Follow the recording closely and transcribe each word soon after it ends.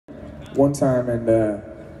one time, and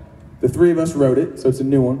the three of us wrote it, so it's a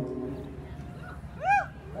new one.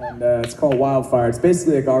 And it's called Wildfire. It's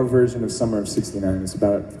basically like our version of Summer of '69. It's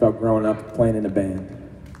about growing up, playing in a band.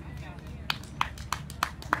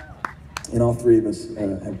 And all three of us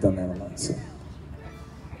have done that a lot, so.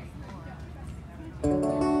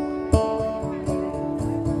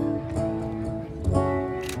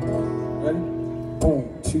 Ready?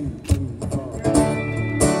 1, 2, 3, 4.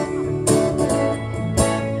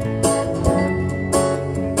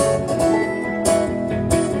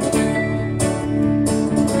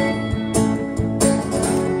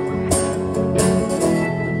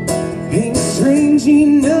 Ain't strange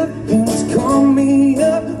enough, you just call me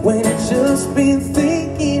up when I just been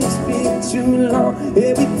thinking it's been too long.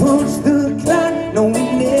 Yeah, we punch the clock, no, we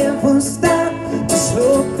never stop to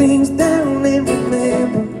slow things down and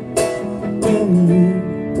remember when we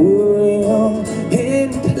were young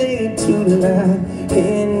and played too loud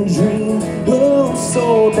and dreamed of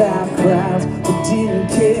sold out crowds. We didn't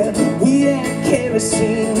care, we had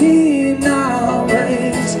kerosene in our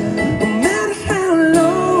veins. No matter how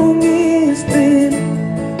long it's been,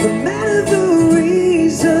 no matter the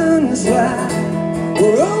reasons why,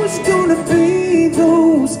 we're always gonna be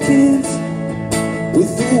those kids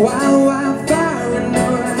with the wild, wild fire in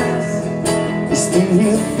our eyes. It's the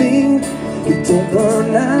real thing, it don't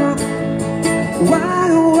burn out.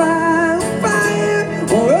 Wild, wild fire,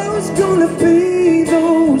 we're always gonna be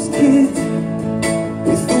those kids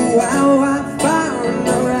with the wild, wild fire in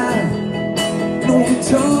our eyes. No one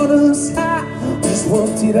taught us how, we just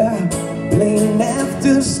worked it out. Playing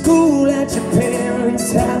after school at your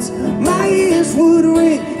parents' house, my ears would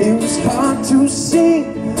ring, it was hard to sing.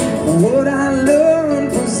 What I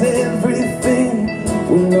learned was everything.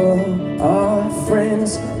 When all our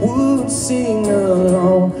friends would sing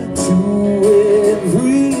along to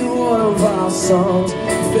every one of our songs.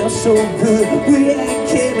 It felt so good, we had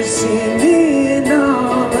kerosene in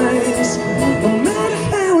our veins. No matter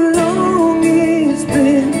how long it's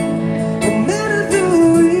been, no matter the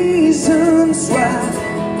reasons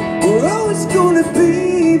why, we're always gonna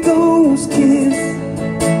be those kids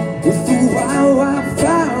with the wild, wild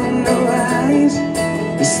fire in our eyes.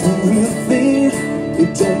 It's the real thing,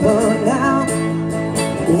 it don't burn out.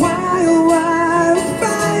 Wild, wild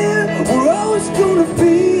fire, we're always gonna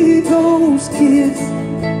be those kids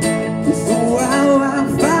with the wild, wild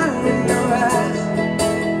fire in our eyes.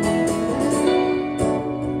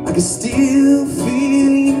 I can still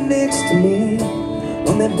feel you next to me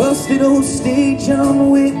on that busted old stage on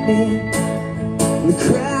Whitney. The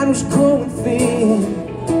crowd was growing thin,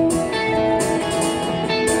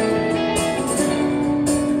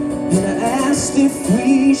 and I asked if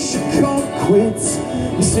we should call quits.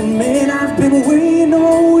 You said, man, I've been waiting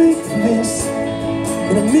all week for this,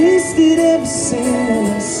 and I missed it ever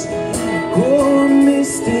since. Oh, I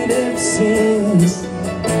missed it ever since.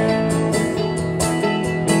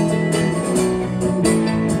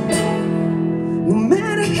 No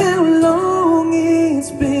matter how long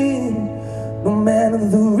it's been, no matter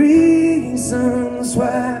the reasons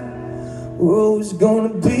why, we're always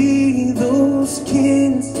gonna be those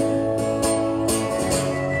kids.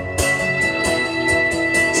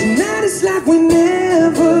 Tonight it's like we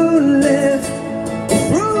never left. We're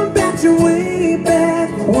throwing back to way back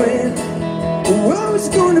when.